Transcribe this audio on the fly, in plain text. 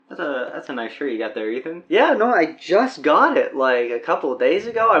That's a nice shirt you got there, Ethan. Yeah, no, I just got it like a couple of days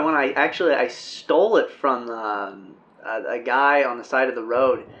ago. I stole it from a guy on the side of the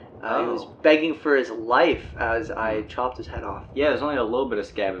road. He was begging for his life as I chopped his head off. Yeah, there's only a little bit of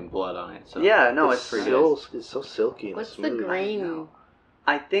scab and blood on it. So yeah, no, it's so silky and What's smooth. the grain?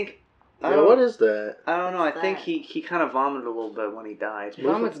 I think... what is that? I don't know. I think he kind of vomited a little bit when he died.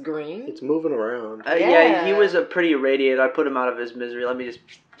 Vomit's green? It's moving around. Yeah, he was pretty irradiated. I put him out of his misery. Let me just...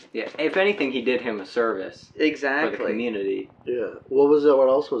 Yeah, if anything, he did him a service. Exactly. For the community. Yeah. What was it? What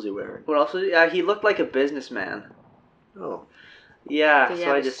else was he wearing? What else was he? He looked like a businessman. Oh. Yeah, Did he so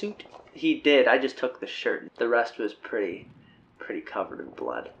have I a just... suit? He did. I just took the shirt. The rest was pretty covered in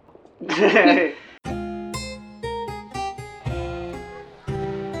blood.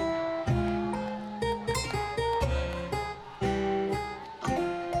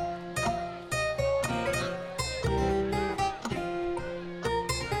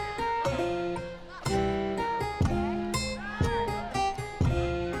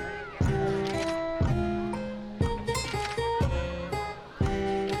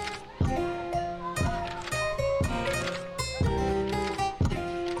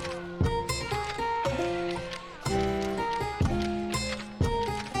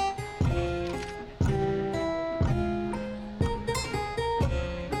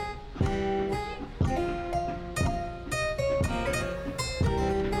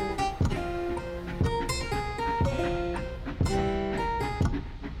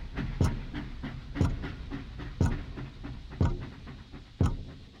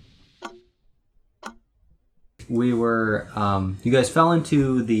 We were, you guys fell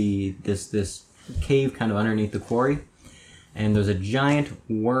into this cave kind of underneath the quarry, and there's a giant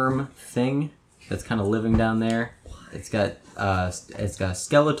worm thing that's kind of living down there. It's got a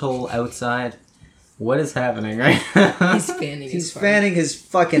skeletal outside. What is happening right now? He's fanning his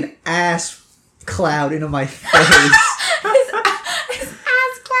fucking ass cloud into my face. his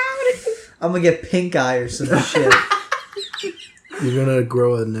ass cloud. I'm gonna get pink eye or some shit. You're gonna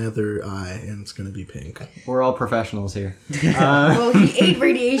grow another eye, and it's gonna be pink. We're all professionals here. Well, he ate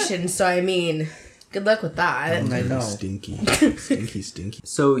radiation, so I mean, good luck with that. I know. Stinky.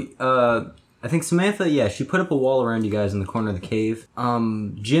 So, I think Samantha, she put up a wall around you guys in the corner of the cave.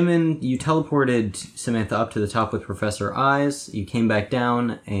 Jimin, you teleported Samantha up to the top with Professor Eyes. You came back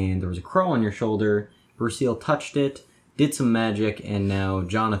down, and there was a crow on your shoulder. Brucille touched it, did some magic, and now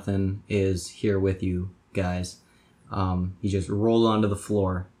Jonathan is here with you guys. He just rolled onto the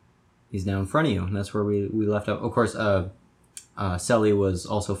floor. He's now in front of you, and that's where we left off. Of course, Selly was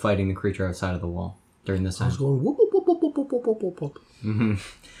also fighting the creature outside of the wall during this time. I was going whoop, whoop, whoop, whoop, whoop, whoop, whoop, whoop, whoop.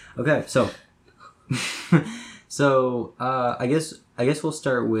 Mm-hmm. Okay, so I guess we'll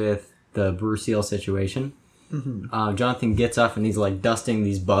start with the Brucille situation. Mm-hmm. Jonathan gets up and he's like dusting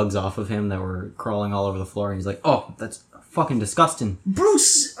these bugs off of him that were crawling all over the floor, and he's like, "Oh, that's fucking disgusting."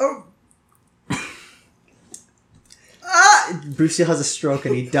 Bruce! Brucey has a stroke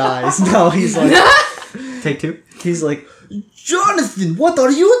and he dies. No, he's like... Take two. He's like, Jonathan, what are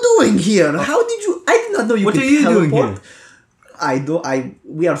you doing here? How did you... I did not know you What could are you doing teleport. here?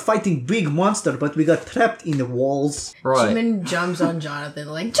 We are fighting big monster, but we got trapped in the walls. Right. Jimin jumps on Jonathan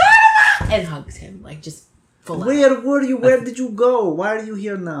like, Jonathan! And hugs him, like, just full Where were you? Where did you go? Why are you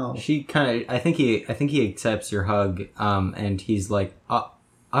here now? She kind of, I think he accepts your hug, and he's like, I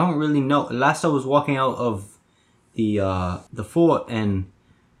don't really know. Last I was walking out of the fort, and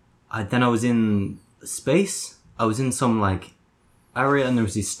then I was in space. I was in some like area, and there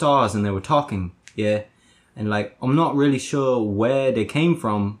was these stars, and they were talking. Yeah, and like I'm not really sure where they came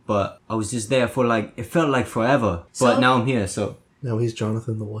from, but I was just there for like it felt like forever. But now I'm here, so Now he's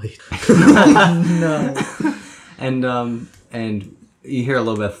Jonathan the White. No. And you hear a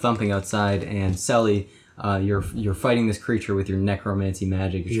little bit of thumping outside, and Selly, you're fighting this creature with your necromancy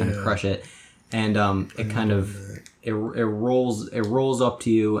magic. You're trying to crush it, and it kind of it rolls up to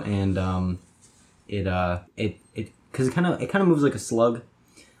you, and it because it kind of moves like a slug,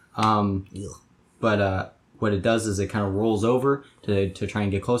 but what it does is it kind of rolls over to try and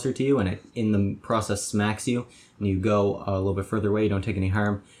get closer to you, and it in the process smacks you, and you go a little bit further away. You don't take any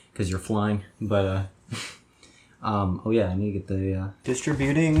harm because you're flying, but oh yeah, I need to get the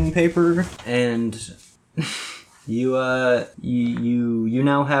distributing paper, and you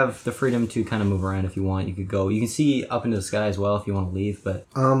now have the freedom to kind of move around if you want. You could go. You can see up into the sky as well if you want to leave, but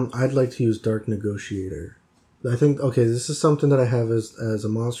I'd like to use Dark Negotiator. I think, okay, this is something that I have as a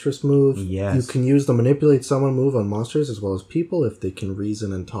monstrous move. Yes. You can use the Manipulate Someone move on monsters as well as people if they can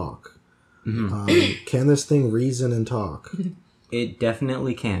reason and talk. Mm-hmm. Can this thing reason and talk? It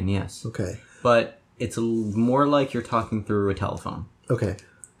definitely can, yes. Okay. But it's more like you're talking through a telephone. Okay.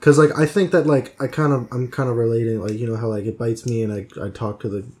 Because, like, I think that, like, I'm kind of relating, like, you know how, like, it bites me and I talk to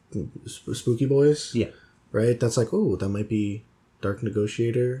the spooky boys? Yeah. Right? That's like, oh, that might be Dark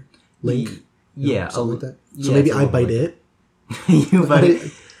Negotiator, Link. Yeah. Something like that. So yeah, maybe it's a I little bite like it. you bite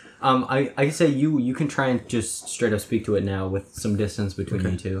it. I can say you can try and just straight up speak to it now with some distance between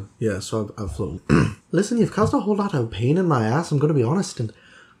you two. Yeah, so I've flown. Listen, you've caused a whole lot of pain in my ass, I'm going to be honest, and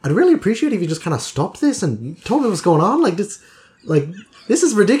I'd really appreciate if you just kind of stopped this and told me what's going on. This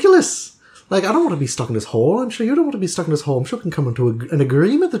is ridiculous. Like, I don't want to be stuck in this hole. I'm sure you don't want to be stuck in this hole. I'm sure we can come into an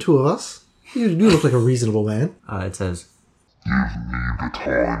agreement, the two of us. You look like a reasonable man. It says, Give me the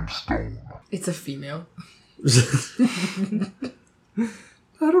time stone. It's a female.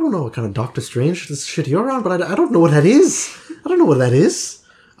 I don't know what kind of Doctor Strange shit you're on, but I don't know what that is. I don't know what that is.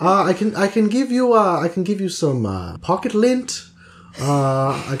 I can give you some pocket lint.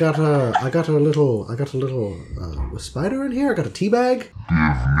 I got a little spider in here. I got a tea bag. Give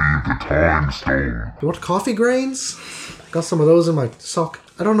me the time stone. You want coffee grains? Got some of those in my sock.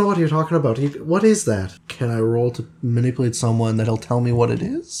 I don't know what you're talking about. What is that? Can I roll to manipulate someone that'll tell me what it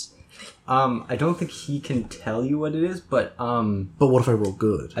is? I don't think he can tell you what it is, but But what if I roll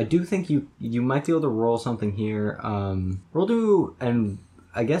good? I do think you might be able to roll something here. Roll to and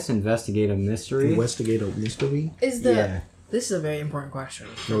I guess investigate a mystery. Investigate a mystery. This is a very important question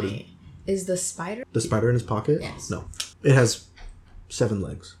for me. Is the spider... The spider in his pocket? Yes. No. It has 7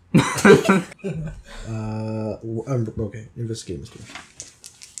 legs. Okay. Investigate mystery.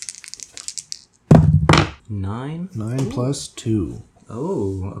 9? 9 plus 2.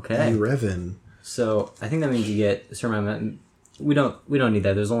 Oh, okay. 11. So I think that means you get a certain amount. We don't need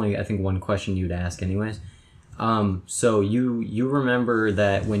that. There's only I think one question you'd ask anyways. So you remember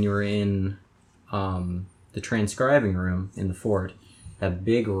that when you were in the transcribing room in the fort, that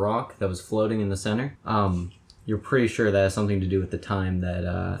big rock that was floating in the center. You're pretty sure that has something to do with the time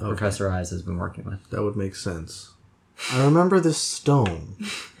that Professor Eyes has been working with. That would make sense. I remember this stone,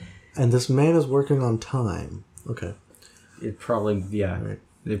 and this man is working on time. Okay. It probably Right.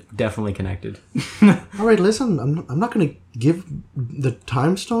 They're definitely connected. All right, listen. I'm not going to give the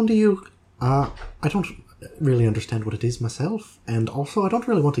time stone to you. I don't really understand what it is myself, and also I don't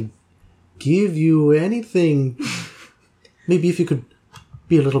really want to give you anything. Maybe if you could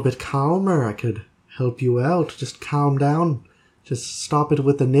be a little bit calmer, I could help you out. Just calm down. Just stop it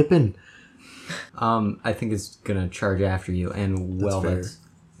with the nipping. I think it's gonna charge after you, and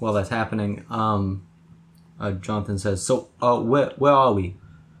while that's happening, Jonathan says, "So, where are we?"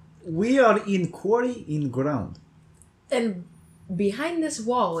 We are in quarry in ground. And behind this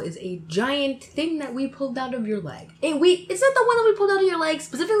wall is a giant thing that we pulled out of your leg. And it's not the one that we pulled out of your leg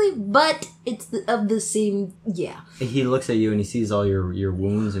specifically, but it's of the same, yeah. He looks at you and he sees all your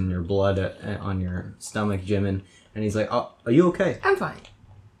wounds and your blood on your stomach, Jimin, and he's like, "Oh, are you okay? I'm fine.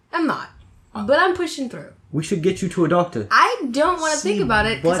 I'm not. But I'm pushing through. We should get you to a doctor." I don't want to think about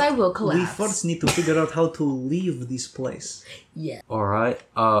it because I will collapse. We first need to figure out how to leave this place. Yeah. All right.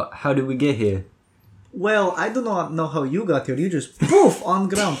 How did we get here? Well, I do not know how you got here. You just poof on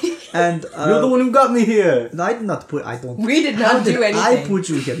ground. And You're the one who got me here. No, I did not put. I don't. We did not How do did anything. I put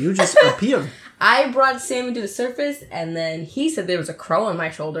you here. You just appeared. I brought Sammy to the surface, and then he said there was a crow on my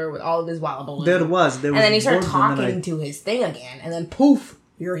shoulder with all of his wild balloons. There was. And then he started talking to his thing again, and then poof,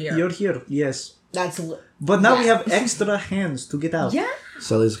 you're here. You're here. Yes. But now we have extra hands to get out. Yeah.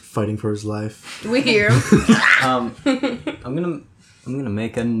 Sally's fighting for his life. Do we hear him? I'm gonna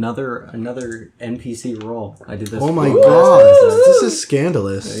make another NPC roll. I did this. Oh my before. god, this is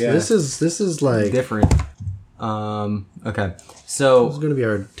scandalous. Yeah. This is like Different. Okay. So this is gonna be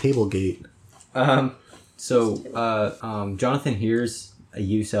our table gate. Jonathan hears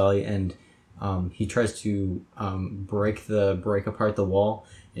you, Sally, and he tries to break apart the wall,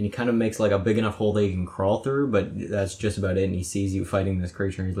 and he kind of makes like a big enough hole that he can crawl through, but that's just about it. And he sees you fighting this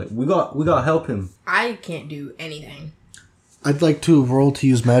creature, and he's like, "We got to help him." I can't do anything. I'd like to roll to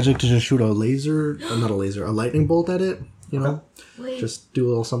use magic to just shoot a laser, not a laser, a lightning bolt at it. You know, just do a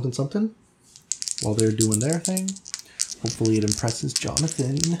little something while they're doing their thing. Hopefully, it impresses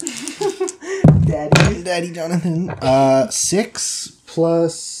Jonathan. Daddy Jonathan. 6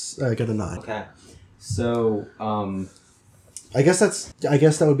 plus. I got a 9. Okay. So I guess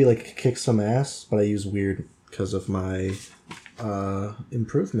that would be like kick some ass, but I use weird because of my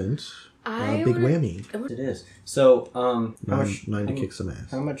improvement. Big whammy. it is. So how much? 9 to kick some ass.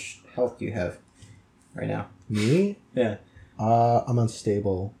 How much health do you have right now? Me? Yeah. I'm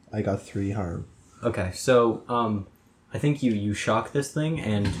unstable. I got 3 harm. Okay. So I think you shock this thing,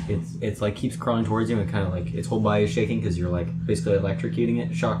 and it's like keeps crawling towards you, and kind of like its whole body is shaking because you're like basically electrocuting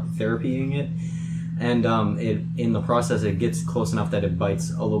it, shock therapying it, and it in the process it gets close enough that it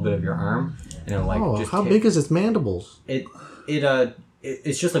bites a little bit of your arm, and it like just how big is its mandibles?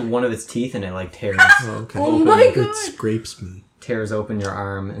 It's just like one of its teeth, and it like tears. Oh my god! It scrapes me. Tears open your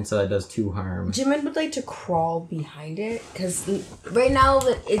arm, and so that does 2 harm. Jimin would like to crawl behind it because right now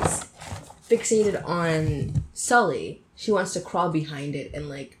that it's fixated on Sully, she wants to crawl behind it and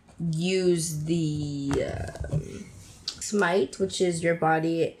like use the smite, which is your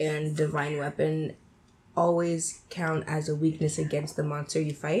body and divine weapon, always count as a weakness against the monster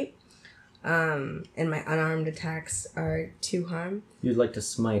you fight. And my unarmed attacks are 2 harm. You'd like to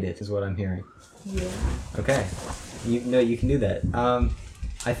smite it, is what I'm hearing. Yeah. Okay. You can do that.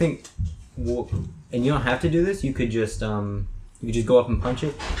 I think, and you don't have to do this. You could just go up and punch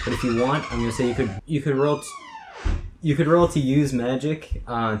it. But if you want, I'm gonna say you could roll to use magic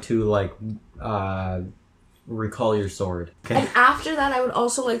to like recall your sword. Okay. And after that, I would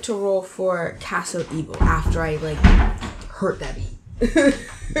also like to roll for cast of evil after I like hurt that bee.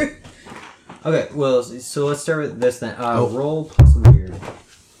 Okay. Well, so let's start with this then. Roll plus weird.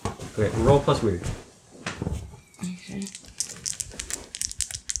 Okay. Roll plus weird. Okay.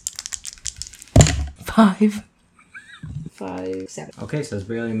 5. 5, 7. Okay, so it's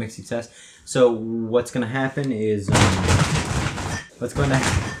barely a mixed success. So what's going to happen is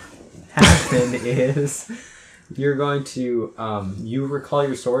you're going to you recall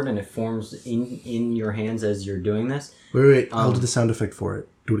your sword, and it forms in your hands as you're doing this. Wait. I'll do the sound effect for it.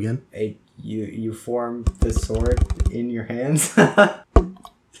 Do it again. You form the sword in your hands,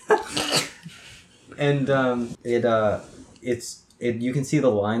 and you can see the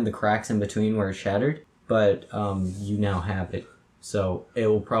line, the cracks in between where it's shattered, but you now have it, so it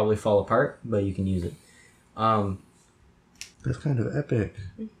will probably fall apart, but you can use it. That's kind of epic.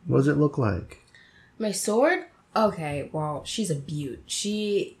 What does it look like? My sword? Okay, well, she's a beaut.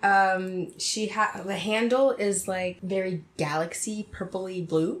 The handle is like very galaxy purpley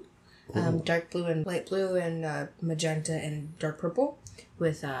blue. Dark blue and light blue and magenta and dark purple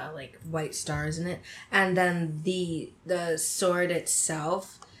with like white stars in it. And then the sword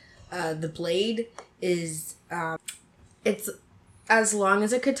itself, the blade is it's as long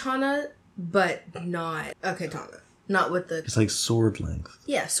as a katana, but not a katana. Not with the... It's like sword length.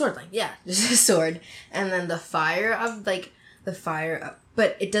 Yeah, sword length. Yeah, just a sword. And then the fire of but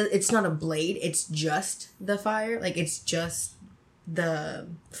it's not a blade. It's just the fire. Like it's just the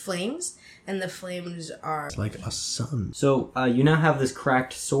flames, and the flames are It's like a sun. So you now have this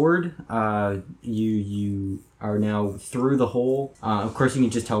cracked sword. You are now through the hole. Of course, you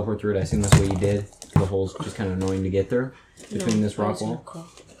can just teleport through it. I assume that's what you did. The hole's just kind of annoying to get through between this rock wall.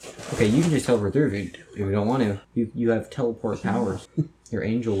 Okay, you can just teleport through if you don't want to. You have teleport powers. You're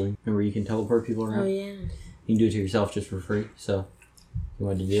angeling. Remember, you can teleport people around. Oh yeah. You can do it to yourself just for free. So you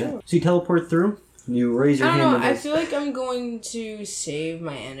want to do that? So you teleport through. You raise your hand. I don't know. I feel like I'm going to save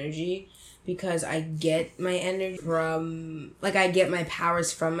my energy because I get my energy from... Like, I get my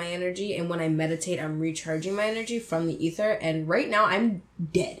powers from my energy, and when I meditate, I'm recharging my energy from the ether, and right now, I'm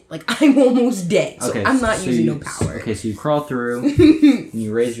dead. Like, I'm almost dead, so I'm not using no power. Okay, so you crawl through, and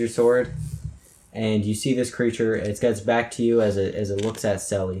you raise your sword, and you see this creature. It gets back to you as it looks at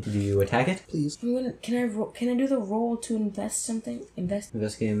Sally. Do you attack it? Please. Can I do the roll to invest something?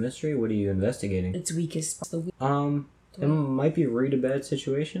 Investigating mystery? What are you investigating? Its weakest. It might be read a bad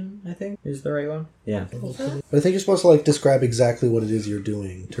situation, I think, is the right one. Yeah. But I think you're supposed to like describe exactly what it is you're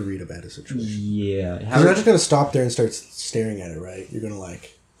doing to read a bad situation. Yeah. You're not just going to stop there and start staring at it, right? You're going to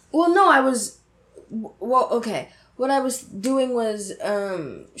like... Well, no, I was... Well, okay. What I was doing was,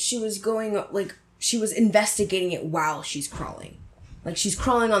 she was going, like, she was investigating it while she's crawling. Like, she's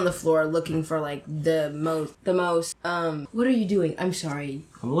crawling on the floor looking for, like, the most, what are you doing? I'm sorry.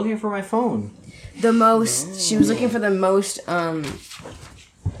 I'm looking for my phone. She was looking for the most,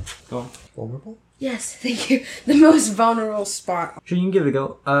 Go on. Vulnerable? Yes, thank you. The most vulnerable spot. Sure, you can give it a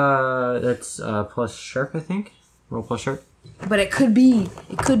go. That's plus sharp, I think. Roll plus sharp. But it could be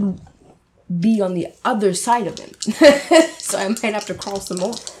on the other side of him. So I might have to crawl some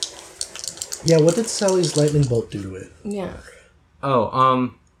more. Yeah, what did Sally's lightning bolt do to it? Yeah.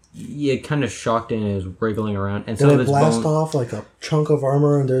 Oh, yeah, it kind of shocked and is wriggling around. And Did some it of its blast off like a chunk of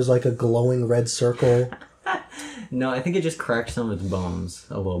armor and there's like a glowing red circle? No, I think it just cracked some of its bones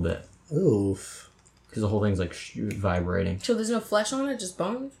a little bit. Oof. Because the whole thing's like vibrating. So there's no flesh on it, just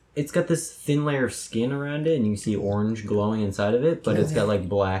bones? It's got this thin layer of skin around it, and you can see orange glowing inside of it, but it's got like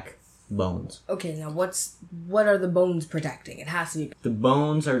black bones. Okay, now what are the bones protecting? It has to be... The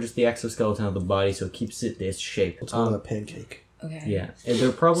bones are just the exoskeleton of the body, so it keeps it its shape. It's on a pancake. Okay. Yeah, and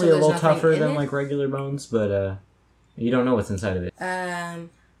they're probably So a little there's nothing tougher in than it? like regular bones, but you don't know what's inside of it.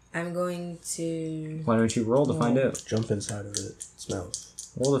 I'm going to. Why don't you roll to find out? Jump inside of its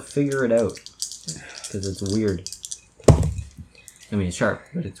mouth. Roll to figure it out. Because it's weird. I mean, it's sharp,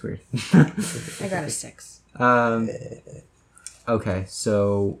 but it's weird. I got a 6. Okay,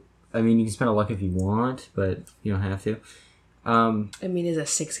 so, I mean, you can spend a luck if you want, but you don't have to. I mean, is a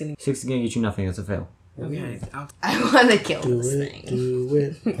 6 gonna? 6 is gonna get you nothing. That's a fail. Okay, I want to kill Do this it, thing. do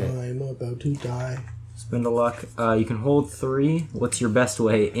it. I'm about to die. Spend a luck. You can hold 3. What's your best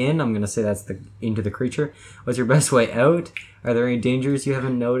way in? I'm gonna say that's into the creature. What's your best way out? Are there any dangers you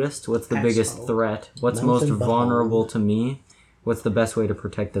haven't noticed? What's the biggest threat? What's most Mountain vulnerable to me? What's the best way to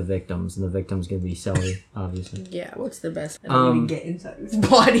protect the victims? And the victim's gonna be Sally, obviously. Yeah, what's the best? I don't even get inside his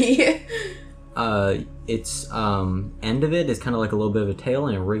body. Its end of it is kind of like a little bit of a tail,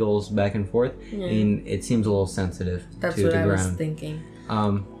 and it wriggles back and forth. And it seems a little sensitive That's to what the I ground. was thinking.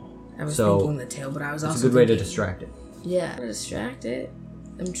 I was so thinking the tail, but I was also It's a good way to thinking- distract it. Yeah, distract it.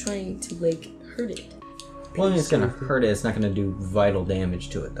 I'm trying to hurt it. Well, I mean, it's gonna hurt it. It's not gonna do vital damage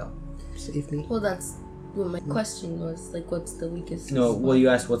to it, though. Save me. Well, that's what my question was. What's the weakest? No, well, you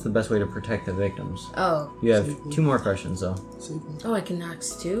asked what's the best way to protect the victims. Oh. You have 2 more questions, though. Save me. Oh, I can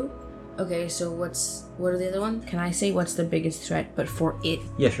ask 2? Okay, so what are the other ones? Can I say what's the biggest threat, but for it?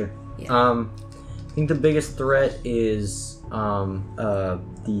 Yeah, sure. Yeah. I think the biggest threat is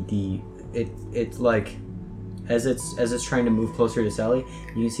it's like as it's trying to move closer to Sally,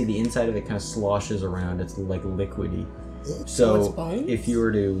 you can see the inside of it kind of sloshes around. It's like liquidy. So it's So bones? if you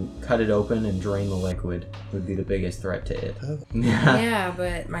were to cut it open and drain the liquid, would be the biggest threat to it. Yeah,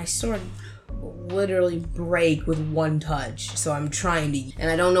 but my sword literally break with one touch, so I'm trying to, and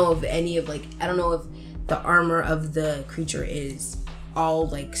I don't know if I don't know if the armor of the creature is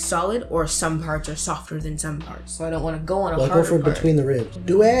all solid or some parts are softer than some parts, so I don't want to go on a Well, go harder for part. between the ribs.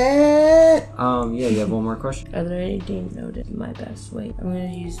 Do it! Yeah, you have one more question? Are there any dangers? My best way. I'm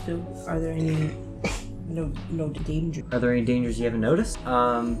gonna use are there any no danger? Are there any dangers you haven't noticed?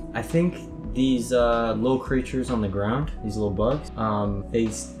 I think these little creatures on the ground, these little bugs,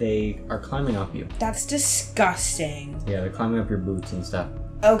 they are climbing up you. That's disgusting. Yeah, they're climbing up your boots and stuff.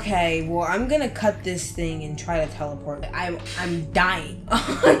 Okay, well, I'm gonna cut this thing and try to teleport. I'm dying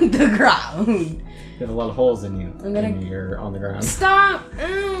on the ground. You have a lot of holes in you. I'm gonna- And you're on the ground. Stop!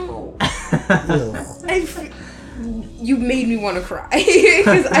 Ow! Ugh. You made me want to cry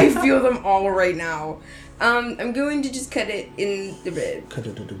because I feel them all right now. I'm going to just cut it in the rib. Cut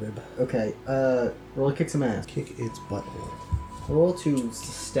it to the rib. Okay, roll to kick some ass. Kick its butthole. Roll to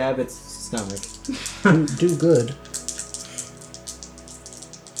stab its stomach. Do good.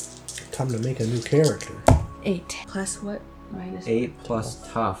 Time to make a new character. 8 plus what? Minus 8 plus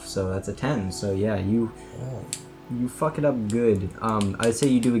tough, so that's a 10. So yeah, you fuck it up good. I'd say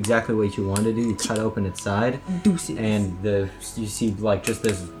you do exactly what you want to do. You cut open its side, deuces. and you see just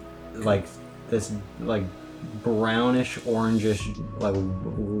this brownish orangish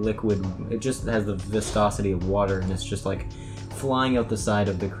liquid. It just has the viscosity of water, and it's just flying out the side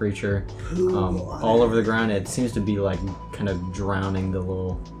of the creature, all over the ground. It seems to be kind of drowning the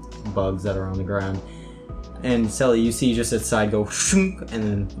little bugs that are on the ground. And Sally, you see just its side go shunk, and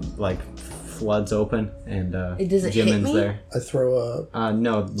then floods open, and Does it hit Jimin's me? there. I throw up.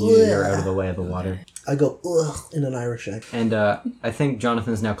 No, you're out of the way of the water. I go, ugh, in an Irish accent. And I think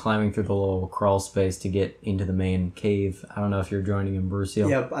Jonathan's now climbing through the little crawl space to get into the main cave. I don't know if you're joining him, Brucille.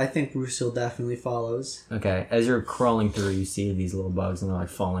 Yep, I think Brucille definitely follows. Okay, as you're crawling through, you see these little bugs, and they're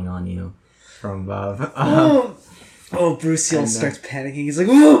falling on you from above. Oh, Brucille starts panicking. He's like,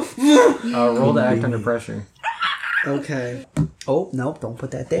 "Whoa!" Roll to act under pressure. Okay. Oh, nope, don't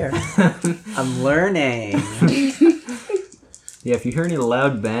put that there. I'm learning. Yeah, if you hear any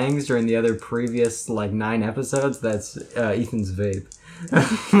loud bangs during the other previous 9 episodes, that's Ethan's vape.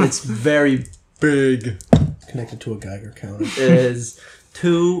 It's very big. Connected to a Geiger counter. It is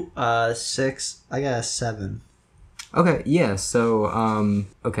 2, 6. I got a 7. Okay, yeah. So,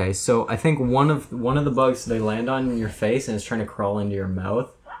 so I think one of the bugs, they land on your face and it's trying to crawl into your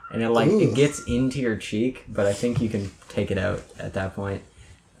mouth, and it gets into your cheek, but I think you can take it out at that point.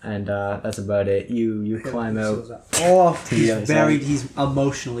 And that's about it. You climb out. Oh, the he's other buried. side. He's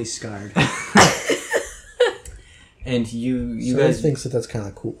emotionally scarred. And you So guys, he thinks that's kind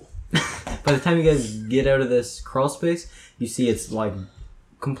of cool. by the time you guys get out of this crawl space, you see it's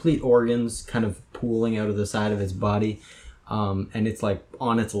complete organs kind of pooling out of the side of its body, and it's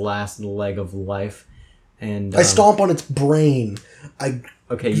on its last leg of life. And I stomp on its brain. I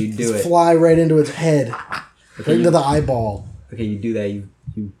you do it. fly right into its head. Right into the eyeball. Okay, you do that. You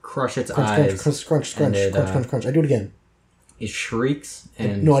crush its Crunch, eyes. crunch, crunch, crunch, and crunch, it, crunch, crunch, crunch. I do it again. It shrieks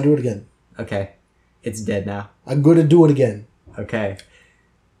and No, I do it again. okay, it's dead now. I'm going to do it again. Okay,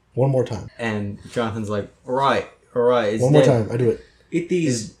 One more time. And Jonathan's like, all right. It's One dead. more time. I do it. It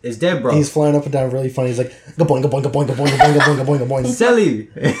is. It's dead, bro. He's flying up and down really funny. He's like, gaboing, gaboing, gaboing, gaboing, gaboing, gaboing, gaboing, gaboing. Sally,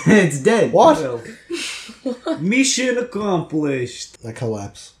 it's dead. What? Mission accomplished. I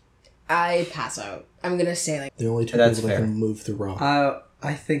collapse. I pass out. I'm gonna say like The only two That's people that fair. can move through rock.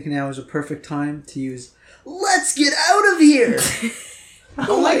 I think now is a perfect time to use. Let's get out of here.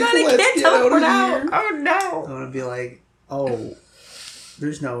 oh my god, I can't teleport out. Oh I'm no. gonna be like, oh,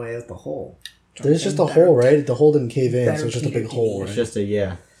 there's no way out the hole. There's just a hole, right? The hole didn't cave in, so it's just a big hole, It's right? just a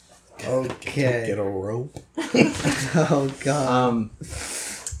yeah. Okay. Get a rope. Oh god.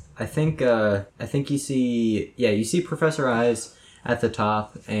 I think you see Professor Eyes at the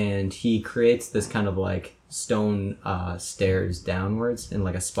top, and he creates this kind of like stone stairs downwards in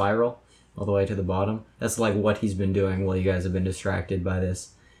like a spiral all the way to the bottom. That's like what he's been doing while you guys have been distracted by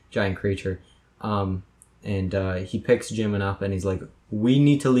this giant creature. And he picks Jimin up and he's like, we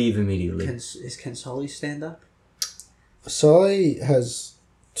need to leave immediately. Can Sully stand up? Sully has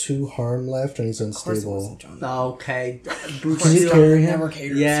 2 harm left and he's Of course it unstable. wasn't John. Okay. Bruce Can you Seal. carry him? Never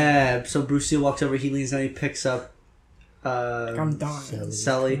catered. Yeah. So Bruce Seal walks over. He leans down. He picks up. I'm dying.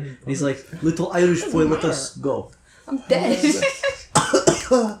 Sally. And he's like, little Irish boy, let us go. I'm dead.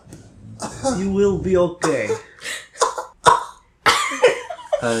 You will be okay.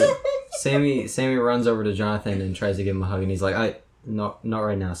 Sammy runs over to Jonathan and tries to give him a hug, and he's like, not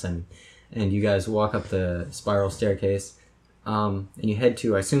right now, Sammy. And you guys walk up the spiral staircase, and you head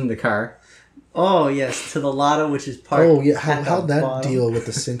to, I assume, the car. Oh yes, to the lotto, which is parked. Oh, yeah. at How'd the that bottom. deal with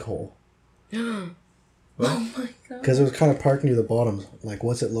the sinkhole? Oh my god. Because it was kind of parked near the bottom. Like,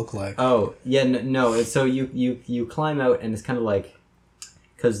 what's it look like? Oh, yeah, no. It's, so you climb out, and it's kind of like,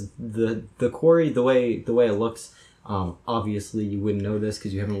 because the quarry, the way it looks, obviously you wouldn't know this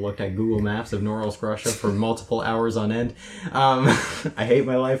because you haven't looked at Google Maps of Norilsk, Russia for multiple hours on end. I hate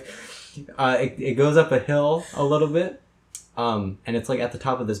my life. It goes up a hill a little bit, and it's like at the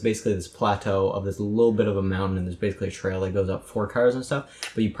top of this plateau of this little bit of a mountain, and there's basically a trail that goes up for cars and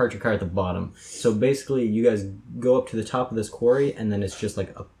stuff, but you park your car at the bottom. So basically you guys go up to the top of this quarry, and then it's just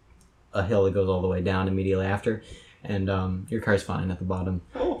like a hill that goes all the way down immediately after, and your car's fine at the bottom.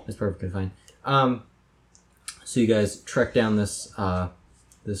 It's perfectly fine. So you guys trek down this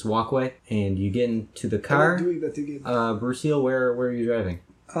walkway, and you get into the car. I'm doing that again. Brucille, where are you driving?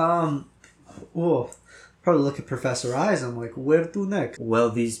 Probably look at Professor Eyes. I'm like, where to next?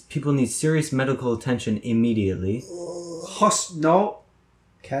 Well, these people need serious medical attention immediately. No.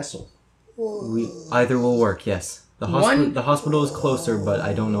 Castle. Either will work, yes. The One- hospital is closer, but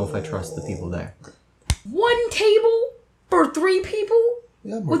I don't know if I trust the people there. 1 table for 3 people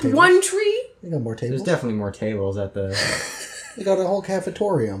You got more with tables. 1 tree. You got more tables. There's definitely more tables at the... You got a whole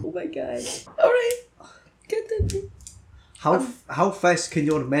cafetorium. Oh my god. Alright. Get the How fast can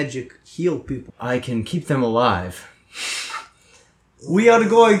your magic heal people? I can keep them alive. We are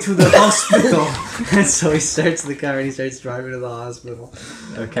going to the hospital. And so he starts the car and he starts driving to the hospital.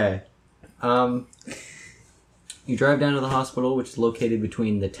 Okay. You drive down to the hospital, which is located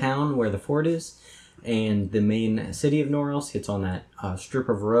between the town where the fort is and the main city of Norilsk. It's on that strip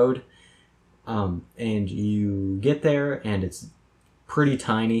of road. And you get there, and it's pretty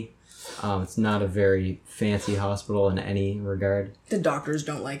tiny. It's not a very fancy hospital in any regard. The doctors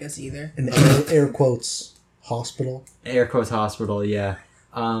don't like us either. An air quotes hospital. Air quotes hospital, yeah.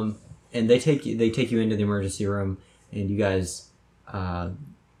 And they take you into the emergency room, and you guys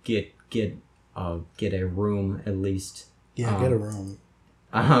get a room at least. Yeah, get a room.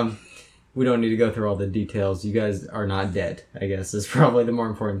 We don't need to go through all the details. You guys are not dead, I guess, is probably the more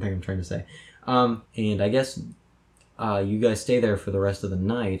important thing I'm trying to say. And I guess you guys stay there for the rest of the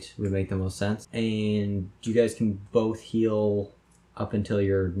night would make the most sense. And you guys can both heal up until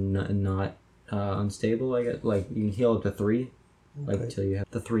you're not unstable, I guess. Like, you can heal up to 3. Like, until you have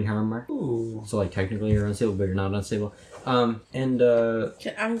the 3 harm mark. Ooh. So, like, technically you're unstable, but you're not unstable. Jimin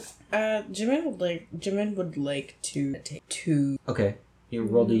would like to take 2. Okay. You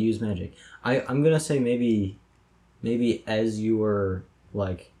roll to use magic. I'm gonna say maybe as you were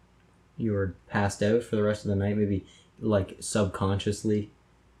passed out for the rest of the night, maybe like subconsciously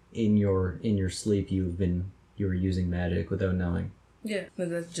in your sleep you were using magic without knowing. Yeah, but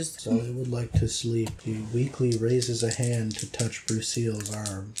that's just. So he would like to sleep. He weakly raises a hand to touch Brucille's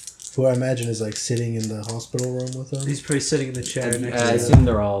arm, who I imagine is like sitting in the hospital room with him. He's probably sitting in the chair next I to assume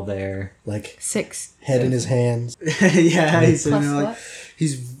they're all there. Like 6. head in his hands. Yeah, he's sitting Plus there like, what?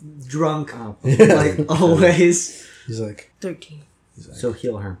 he's drunk, Oh, like always. He's like, 13. so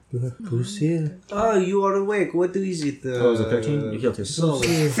heal her. Brucille, Oh, you are awake. What is it? Oh, was it 13? You heal 2.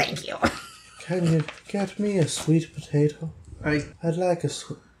 Thank you. can you get me a sweet potato? I I'd like a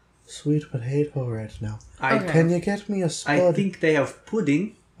sweet potato right now. Okay. Can you get me a spud? I think they have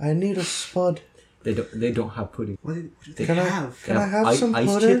pudding. I need a spud. They don't have pudding. What do they Can have? Can I have some ice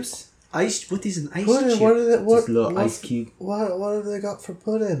pudding? chips? What is an ice Pudding. chip? What is it? Just a little ice cube. What have they got for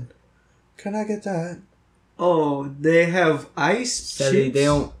pudding? Can I get that? Oh, they have ice Sadly,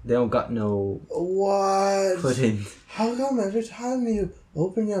 chips. they don't got no What? pudding. How come every time you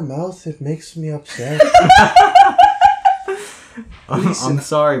open your mouth it makes me upset? I'm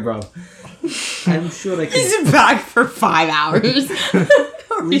sorry, bro. I'm sure I can. He's back for 5 hours.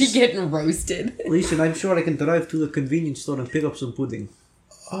 Already getting roasted. Listen, I'm sure I can drive to the convenience store and pick up some pudding.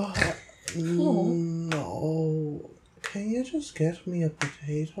 No. Can you just get me a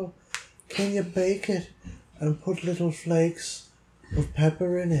potato? Can you bake it and put little flakes of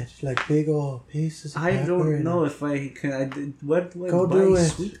pepper in it, like big old pieces of I pepper don't in know it? if I can. Where do I Go buy do it.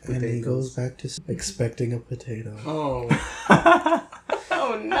 sweet And potatoes? he goes back to expecting a potato. Oh,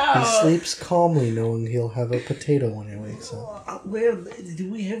 Oh He no. sleeps calmly knowing he'll have a potato when he wakes up. where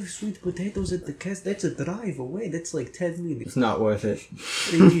do we have sweet potatoes at the cast? That's a drive away. That's like 10 minutes. It's not worth it.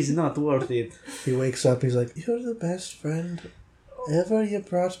 It is not worth it. He wakes up, he's like, "You're the best friend ever. You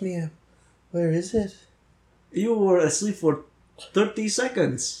brought me a... Where is it? You were asleep for 30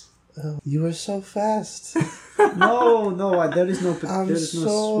 seconds. Oh, you were so fast. No, there is no. I'm There is no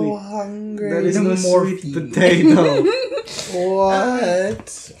so sweet. hungry. There is no More sweet feet. potato.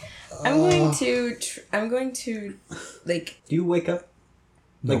 What? I'm going to like Do you wake up?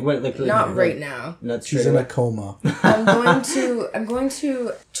 Like what? Like not right now. Not She's straight in a away? coma. I'm going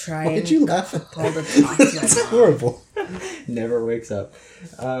to try Why and did you laugh at call that? the talk to my It's mom. horrible. Never wakes up.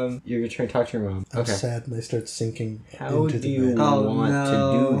 You're gonna try to talk to your mom. I'm Okay. sad and I start sinking How into do the you bed. Oh, want no. to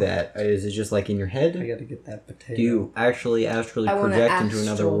do that? Is it just like in your head? I gotta get that potato. Do you actually astrally I want to project into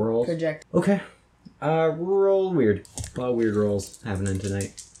another world? project. Okay. Roll weird. A lot of weird rolls happening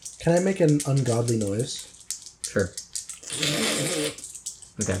tonight. Can I make an ungodly noise? Sure.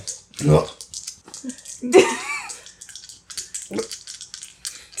 Okay.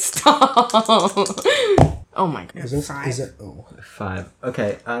 Stop. Oh my god. Is this... Five. Is it... Oh. 5.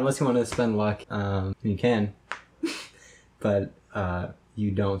 Okay. Unless you want to spend luck, you can. But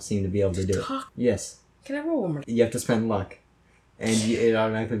you don't seem to be able to do it. Yes. Can I roll one more? You have to spend luck. And it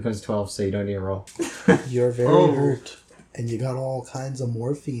automatically becomes 12, so you don't need to roll. You're very Oh. hurt. And you got all kinds of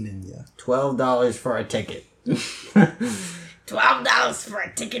morphine in you. $12 for a ticket. $12 for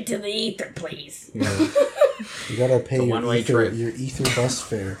a ticket to the ether, please. Yeah. You gotta pay It's a your one-way ether, trip. your ether bus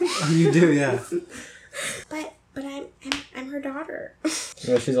fare. You do, yeah. But I'm her daughter.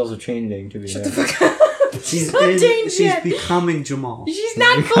 Well, she's also changing to be there. She's not changed she's yet. becoming Jamal. She's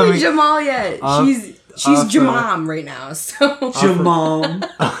not fully becoming- Jamal yet. She's off, Jamam right now. So Jamal.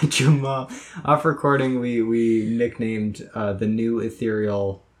 Jamal. Off recording, we nicknamed the new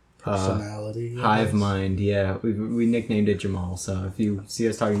ethereal Personality. hive yes. mind. Yeah, we nicknamed it Jamal. So if you see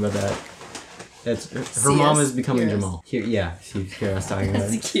us talking about that, that's her See mom us, is becoming hear us. Jamal. Yeah, she hear us talking about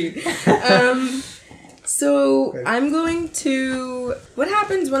it. that's cute. So I'm going to. What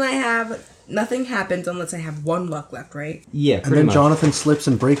happens when I have? Nothing happens unless I have one luck left, right? Yeah, And pretty then much. Jonathan slips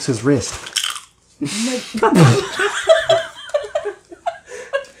and breaks his wrist.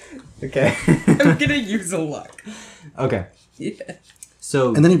 Okay. I'm gonna use a luck. Okay. Yeah.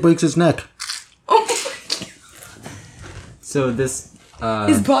 So And then he breaks his neck. Oh my so this god.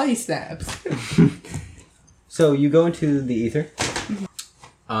 His body snaps. So you go into the ether,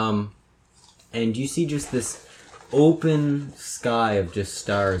 and you see just this open sky of just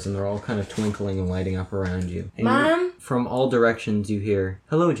stars, and they're all kind of twinkling and lighting up around you. And Mom? from all directions you hear,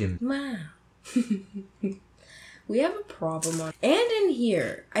 "Hello, Jim." Wow. We have a problem on. And in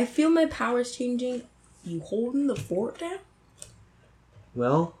here, I feel my powers changing. You holding the fort down?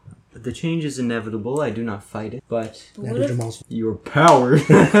 Well, the change is inevitable. I do not fight it, but But Now what do if- Jamal's... your power,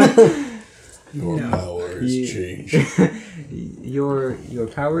 Your powers change. your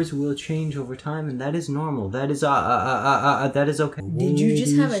powers will change over time, and that is normal. That is that is okay. Did you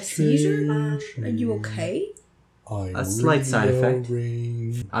just have a seizure, Mom? Are you okay? A slight side effect.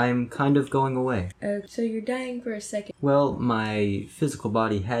 I'm kind of going away. So you're dying for a second. Well, my physical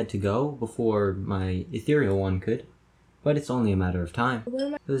body had to go before my ethereal one could, but it's only a matter of time. What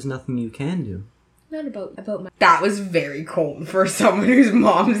am I? There's nothing you can do. Not about my. That was very cold for someone whose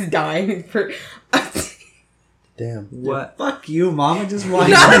mom's dying for. Damn. What? Fuck you, Mama. Just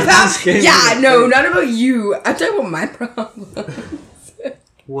wanted Not to about. escape Yeah, it. no, not about you. I'm talking about my problem.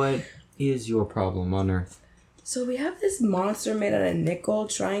 What is your problem on Earth? So we have this monster made out of nickel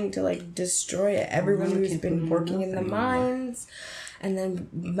trying to like destroy everyone who's been working in the mines. And then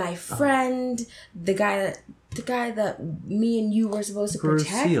my friend, the guy that The guy that me and you were supposed to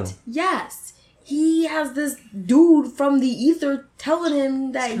protect? Bruceel. Yes. He has this dude from the ether telling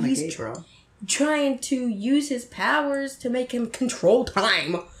him that he's trying to use his powers to make him control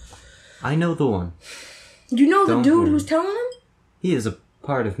time. I know the one. You know the Don't dude worry. who's telling him? He is a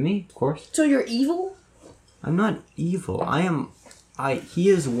part of me, of course. So you're evil? I'm not evil. He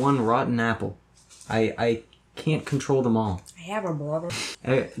is one rotten apple. I can't control them all. I have a brother.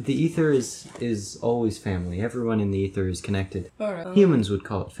 The ether is always family. Everyone in the ether is connected. Alright. Humans would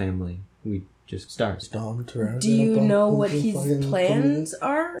call it family. We just stars. Do you know what his plans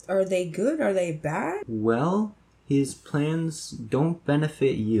are? Are they good? Are they bad? Well, his plans don't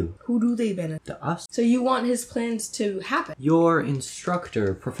benefit you. Who do they benefit? To us. So you want his plans to happen? Your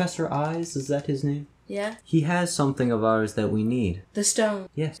instructor, Professor Eyes, is that his name? Yeah? He has something of ours that we need. The stone.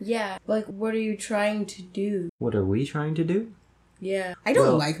 Yes. Yeah. Like, what are you trying to do? What are we trying to do? Yeah. I don't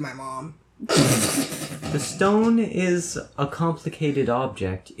Well- like my mom. The stone is a complicated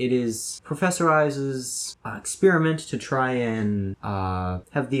object. It is Professor Eyes' experiment to try and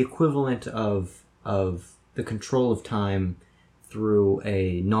have the equivalent of the control of time through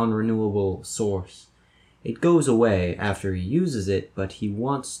a non-renewable source. It goes away after he uses it, but he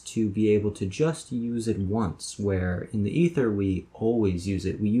wants to be able to just use it once, where in the ether we always use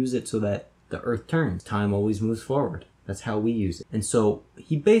it. We use it so that the earth turns. Time always moves forward. That's how we use it. And so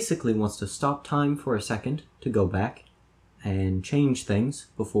he basically wants to stop time for a second to go back and change things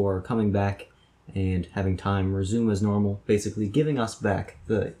before coming back and having time resume as normal, basically giving us back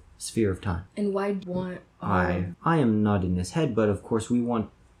the sphere of time. And why want... I am not in his head, but of course we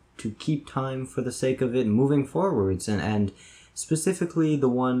want to keep time for the sake of it moving forwards, and specifically the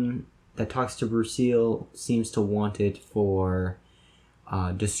one that talks to Bruceel seems to want it for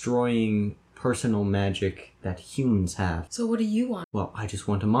destroying personal magic that humans have. So what do you want? Well, I just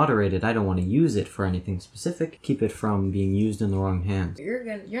want to moderate it. I don't want to use it for anything specific. Keep it from being used in the wrong hands.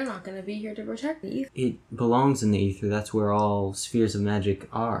 You're not gonna be here to protect me. It belongs in the ether. That's where all spheres of magic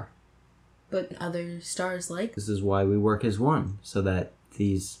are. But other stars like... This is why we work as one, so that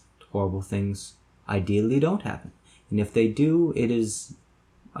these horrible things ideally don't happen. And if they do, it is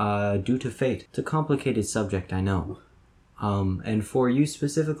due to fate. It's a complicated subject, I know. And for you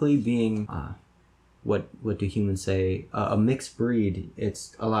specifically being, what do humans say? A mixed breed,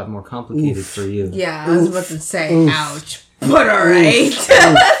 it's a lot more complicated for you. Yeah, I was about to say, ouch. But alright.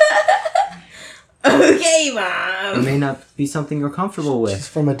 Okay, Mom. It may not be something you're comfortable She's with.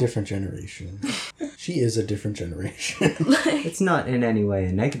 from a different generation. She is a different generation. It's not in any way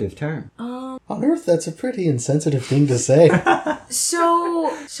a negative term. On Earth, that's a pretty insensitive thing to say.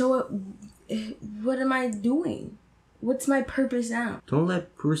 So what am I doing? What's my purpose now? Don't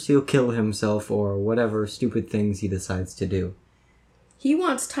let Bruceel kill himself or whatever stupid things he decides to do. He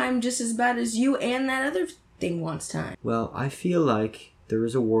wants time just as bad as you and that other thing wants time. Well, I feel like there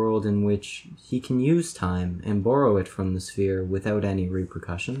is a world in which he can use time and borrow it from the sphere without any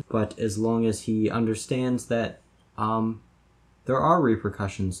repercussion. But as long as he understands that there are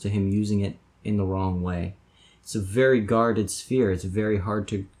repercussions to him using it in the wrong way. It's a very guarded sphere. It's very hard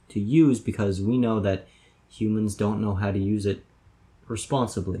to use because we know that humans don't know how to use it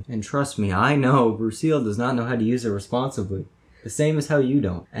responsibly. And trust me, I know Bruceel does not know how to use it responsibly. The same as how you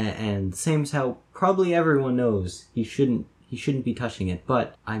don't. And the same as how probably everyone knows he shouldn't be touching it.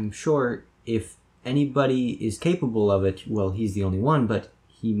 But I'm sure if anybody is capable of it, well, he's the only one, but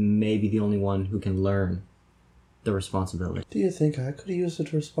he may be the only one who can learn the responsibility. Do you think I could use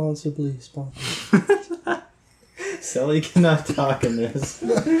it responsibly? Sully cannot talk in this.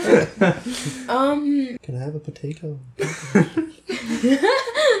 Can I have a potato?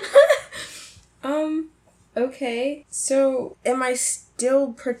 Okay. So, am I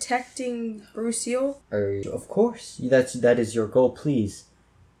still protecting Bruceel? Of course, that is your goal. Please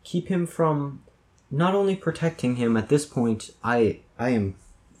keep him from not only protecting him at this point. I am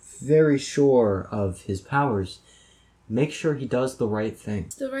very sure of his powers. Make sure he does the right thing.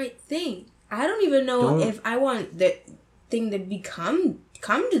 It's the right thing. I don't even know if I want the thing to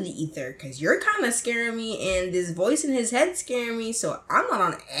come to the ether, because you're kind of scaring me, and this voice in his head scaring me, so I'm not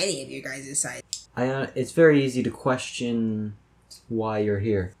on any of you guys' side. It's very easy to question why you're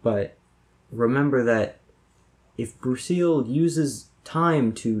here, but remember that if Bruceel uses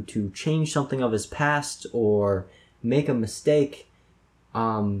time to change something of his past or make a mistake,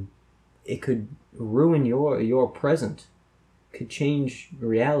 it could ruin your present. Could change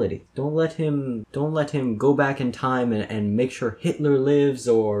reality. Don't let him go back in time and make sure Hitler lives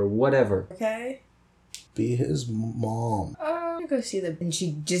or whatever. Okay. Be his mom. I'm gonna go see them. And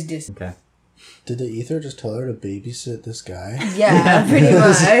she just Okay. Did the ether just tell her to babysit this guy? Yeah, pretty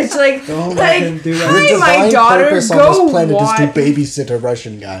much. Like, Don't let him do that. hi, my daughter, purpose go on this planet watch. is to babysit a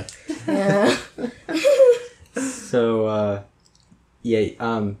Russian guy. Yeah. So,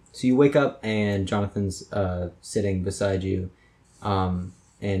 so you wake up and Jonathan's sitting beside you, and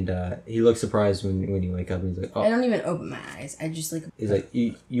he looks surprised when you wake up. And he's like, I "Oh," don't even open my eyes. I just like. he's like,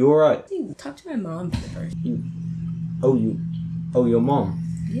 "You alright? Talk to my mom for the first. Oh, your mom?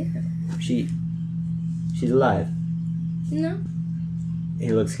 Yeah. She's alive." No.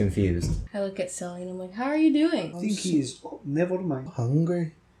 He looks confused. I look at Sully and I'm like, "How are you doing?" I think he is. Oh, never mind.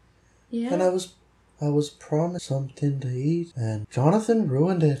 Hungry. Yeah. And I was promised something to eat, and Jonathan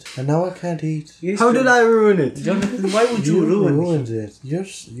ruined it, and now I can't eat. Yes, How did I ruin it? Jonathan, why would you ruin it? it. You're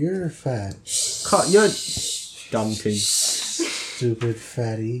fat. You're dumb pig. Stupid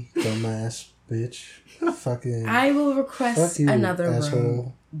fatty, dumbass bitch. Fucking. I will Fuck request you, another room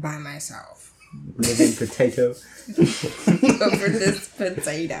asshole. by myself Living potato. over this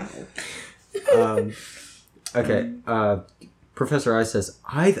potato. Okay. Professor I says,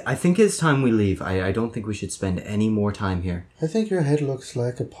 I think it's time we leave. I don't think we should spend any more time here. I think your head looks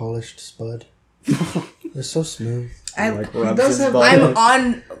like a polished spud. It's so smooth. Like, rubs Those his have, body. I'm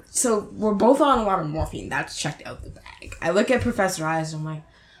on. So we're both on a lot of morphine. That's checked out the bag. I look at Professor Eyes and I'm like,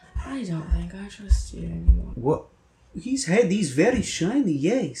 I don't think I trust you anymore. What? His head is very shiny,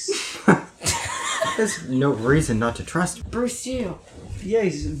 yes. There's no reason not to trust. Bruce, you. Yeah,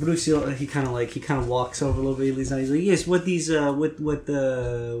 Bruce. He kind of walks over a little bit. He's like, yes. What do you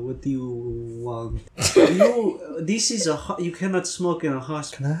want? This is you cannot smoke in a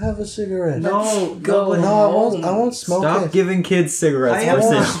hospital. Can I have a cigarette? No, go No, I won't. I won't smoke Stop it. giving kids cigarettes. I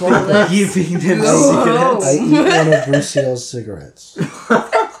First am thing. not giving them Go cigarettes. I eat one of Bruce's cigarettes.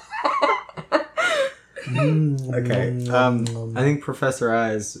 Okay. I think Professor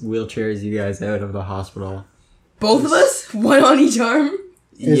Eyes wheelchairs you guys out of the hospital. Both of us? One on each arm?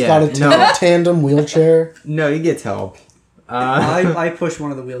 He's got a tandem wheelchair. No, he gets help. I push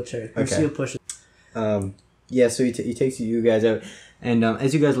one of the wheelchairs. Okay. Lucille pushes. Yeah, so he takes you guys out, and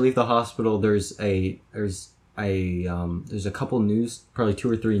as you guys leave the hospital, there's a couple probably 2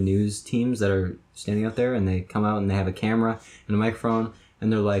 or 3 news teams that are standing out there, and they come out and they have a camera and a microphone,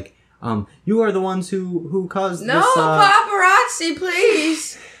 and they're like, you are the ones who caused No, this. paparazzi,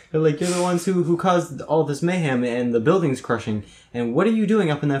 please. They're like, you're the ones who caused all this mayhem and the buildings crushing. And what are you doing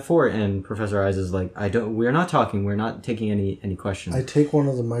up in that fort? And Professor Eyes is like, we're not talking. We're not taking any questions. I take one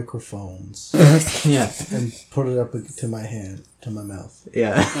of the microphones Yeah. and put it up to my hand, to my mouth.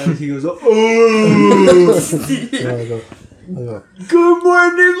 Yeah. And he goes, oh. And I go, Good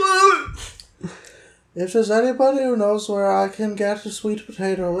morning, Lou! if there's anybody who knows where I can get a sweet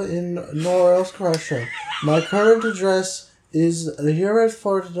potato in Norelsk, Russia, my current address is Hiraeth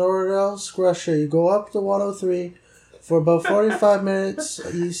Fort, Norelsk, Russia. You go up to 103 for about 45 minutes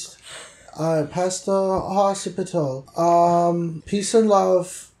east, past the hospital. Peace and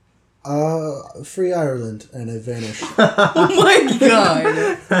love. Free Ireland. And I vanish. Oh my god.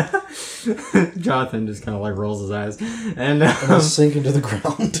 Jonathan just kind of like rolls his eyes. And I sink into the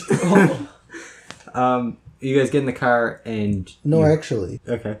ground. you guys get in the car and... No, actually,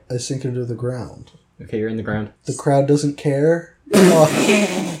 Okay. I sink into the ground. Okay, you're in the ground. The crowd doesn't care.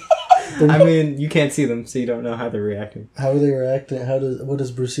 I mean, you can't see them, so you don't know how they're reacting. How are they reacting? What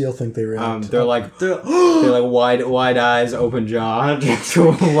does Brucille think they react? They're like wide eyes, open jaw, just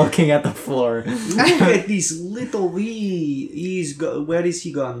looking at the floor. Look at this little wee. Where is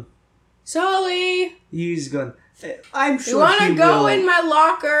he gone? Sully, He's gone. I'm sure you want he to go will in my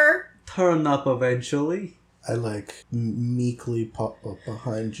locker? turn up eventually. I meekly pop up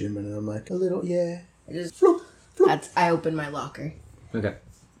behind Jim and I'm like, a little, yeah. I just Floop, floop. I open my locker. Okay.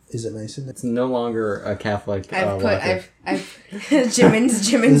 Is it Mason? It's no longer a Catholic I've locker. It's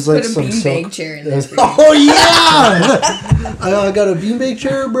Jimin's like put a some beanbag silk- chair in there. Oh yeah! I got a beanbag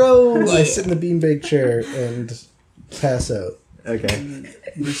chair, bro. I sit in the beanbag chair and pass out. Okay.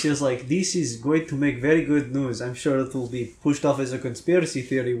 Lucille's like, this is going to make very good news. I'm sure it will be pushed off as a conspiracy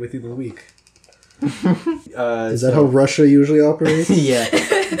theory within a week. Is that how Russia usually operates?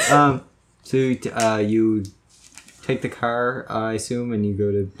 Yeah. So you take the car, I assume, and you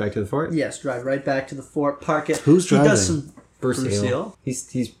go back to the fort? Yes, drive right back to the fort, park it. Who's He driving? does some Bruce Hill. He's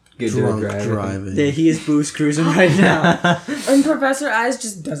good Drunk to drive. driving. Yeah, he is booze cruising right now. And Professor Eyes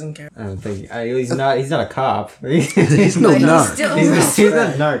just doesn't care. I don't think he's not a cop. He's no But narc. he's still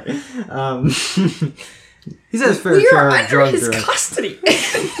He's not a narc. He says fair We share are of under drugs. his Right? custody.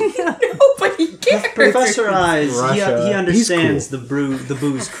 Nobody cares. Professor Eyes, Russia. he understands the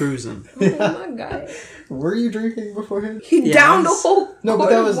booze cruising. Oh my god. Were you drinking beforehand? He Yes. downed a whole No, but quart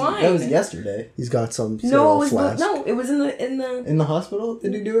that of was wine. yesterday. He's got some No, it was flask. it was in the. In the hospital,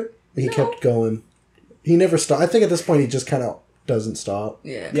 did you do it? He kept going. He never stopped. I think at this point he just kind of doesn't stop.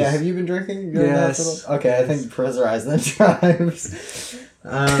 Yeah. Yeah, have you been drinking? During Yes. the hospital? Okay, I think Professor Eyes then drives.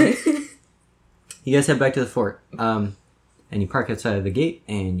 You guys head back to the fort, and you park outside of the gate,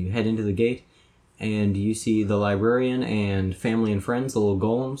 and you head into the gate, and you see the librarian and family and friends, the little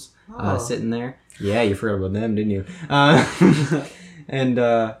golems, sitting there. Yeah, you forgot about them, didn't you? And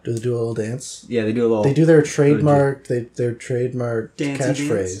Do they do a little dance? yeah, they do a little. They do their trademark. Their trademark Dancey catchphrase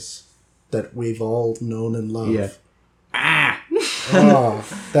dance? that we've all known and loved. Yeah. Oh,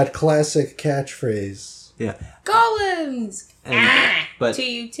 that classic catchphrase. Yeah, Golems. and, but To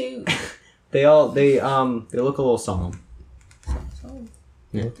you too. they look a little solemn.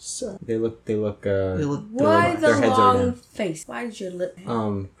 Yeah. So, They look. They look- Why their the heads are long down. face? Why did your lip?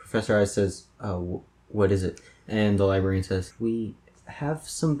 Professor Eyes says, what is it? And the librarian says, we have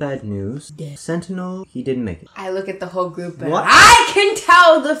some bad news. Sentinel, he didn't make it. I look at the whole group and What? I can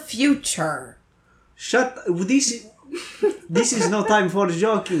tell the future. This is no time for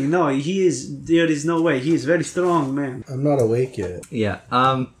joking. No, there is no way. He is very strong, man. I'm not awake yet. Yeah.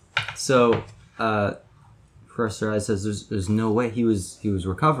 So, Professor Eyes says, there's no way he was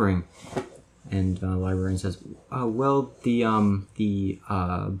recovering. And the librarian says, well, the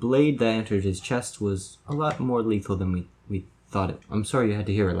blade that entered his chest was a lot more lethal than we thought it. I'm sorry you had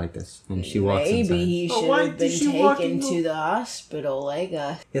to hear it like this. And she walks inside. Maybe he But should why have did been she walk taken in to the hospital like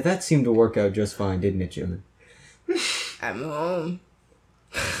us. Yeah, that seemed to work out just fine, didn't it, Jim? I'm home.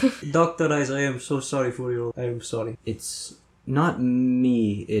 Dr. Eyes, I am so sorry for you. I am sorry. It's not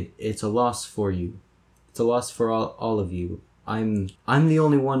me. It's a loss for you. It's a loss for all of you. I'm the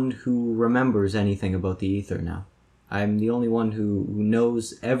only one who remembers anything about the ether now. I'm the only one who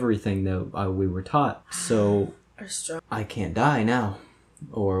knows everything that we were taught. So Are strong. I can't die now,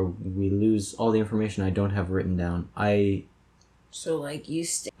 or we lose all the information I don't have written down. So like you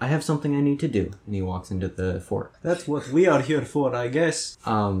stay. I have something I need to do. And he walks into the fort. That's what we are here for, I guess.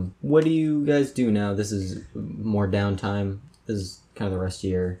 What do you guys do now? This is more downtime. This is kind of the rest of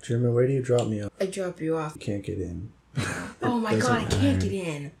your... Jeremy, where do you drop me off? I drop you off. You can't get in. Oh my Doesn't god, I can't matter. get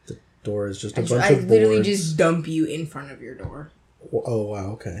in. The door is just a bunch I of literally boards. just dump you in front of your door. Oh,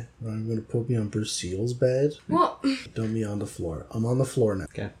 wow, okay. I'm going to put me on Bruce Seal's bed. Well, Dump me on the floor. I'm on the floor now.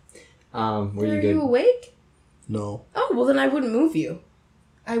 Okay. Were are you good? you awake? No. Oh, well then I wouldn't move you.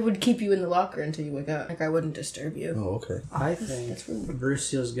 I would keep you in the locker until you wake up. Like I wouldn't disturb you. Oh, okay. I think Bruce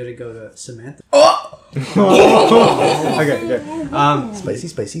Seal's gonna go to Samantha. Okay.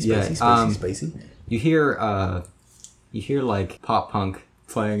 Spicy, Yeah, spicy. You hear like pop punk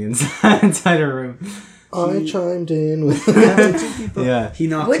playing inside a room. I chimed in with... Yeah. He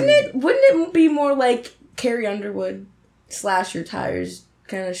knocks. Wouldn't it be more like Carrie Underwood, slash your tires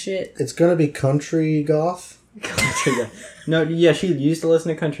kind of shit? It's going to be country goth. No, yeah, she used to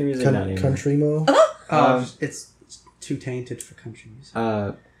listen to country music. not anymore. Country mo. It's too tainted for country music.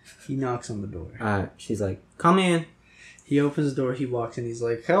 He knocks on the door. She's like, come in. He opens the door. He walks in. He's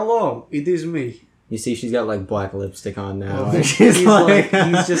like, "Hello, it is me." You see, she's got like black lipstick on now. He's She's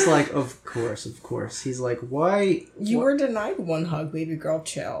he's just like, of course. He's like, why? You were denied one hug, baby girl.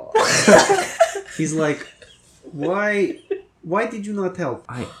 Chill. He's like, why? Why did you not help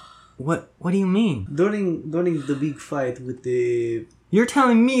What do you mean? during the big fight with the? You're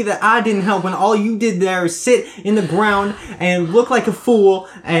telling me that I didn't help when all you did there is sit in the ground and look like a fool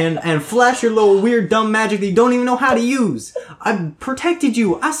and flash your little weird dumb magic that you don't even know how to use. I protected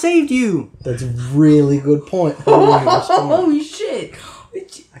you. I saved you. That's a really good point. Oh shit!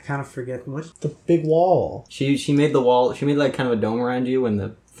 I kind of forget what. The big wall. She made the wall. She made like kind of a dome around you when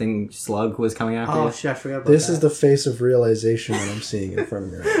the slug was coming after Oh you. shit! I forgot about This that. is the face of realization that I'm seeing in front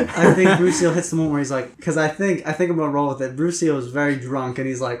of me right now. I think Bruce Seal hits the moment where he's like, because I think I'm gonna roll with it. Bruce Seal is very drunk and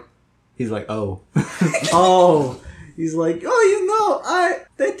he's like, Oh. oh, he's like, oh,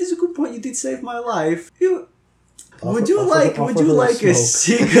 that is a good point. You did save my life. Would you like a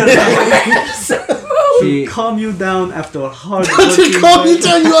cigarette? She Calm you down after a hard To calm you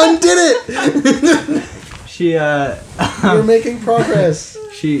down, you undid it! she You're making progress.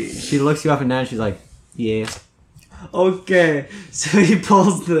 she looks you up and down. She's like, yeah. Okay, so he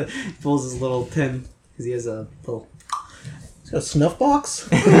pulls his little tin because he has a little A snuff box?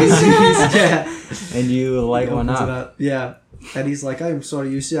 yeah. And you light one Opens it up. Yeah, and he's like, "I'm sorry.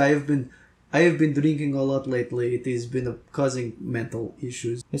 You see, I have been drinking a lot lately. It has been causing mental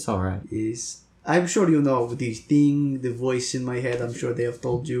issues. It's all right. I'm sure you know the thing, the voice in my head. I'm sure they have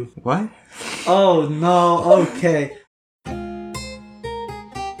told you. What? Oh no. Okay.